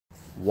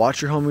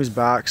Watch your homies'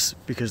 backs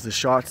because the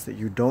shots that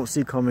you don't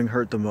see coming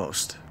hurt the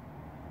most.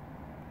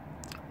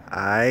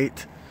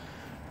 Alright?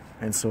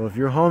 And so if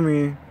your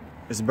homie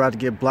is about to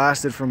get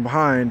blasted from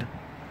behind,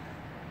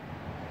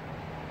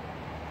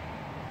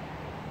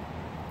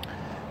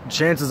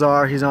 chances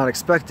are he's not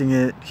expecting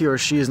it, he or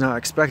she is not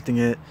expecting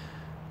it,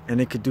 and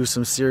it could do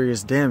some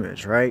serious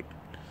damage, right?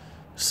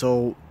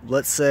 So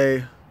let's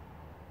say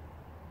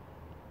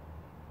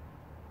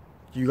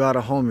you got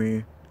a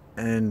homie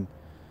and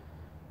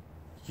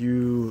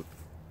you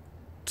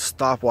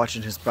stop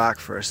watching his back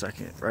for a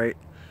second, right?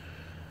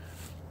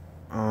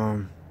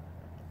 And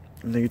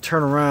then you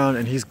turn around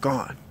and he's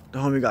gone. The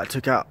homie got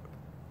took out.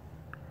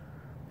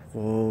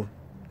 Well,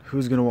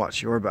 who's gonna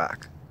watch your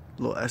back?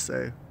 Little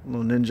essay,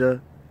 little ninja.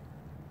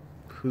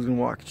 Who's gonna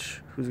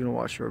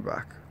watch your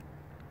back?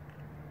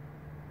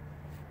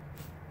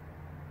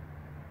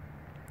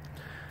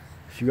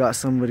 If you got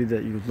somebody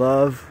that you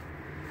love,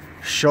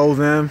 show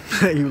them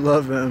that you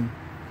love them.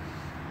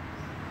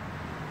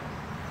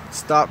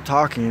 Stop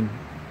talking.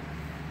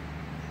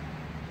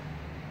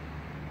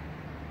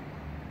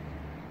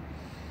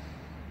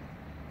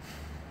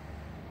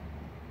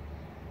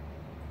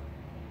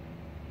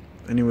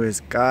 Anyways,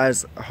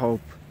 guys, I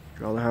hope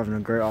y'all are having a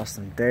great,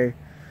 awesome day.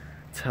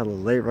 It's hella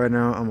late right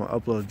now. I'm gonna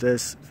upload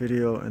this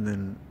video and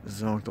then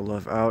zonk the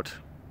love out.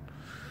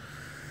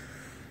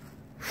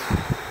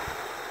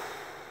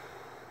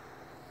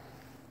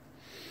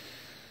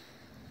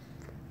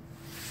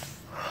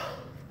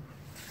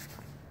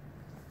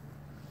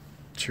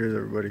 Cheers,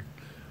 everybody.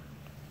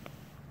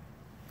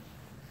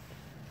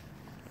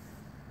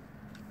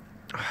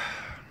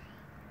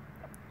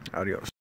 Adios.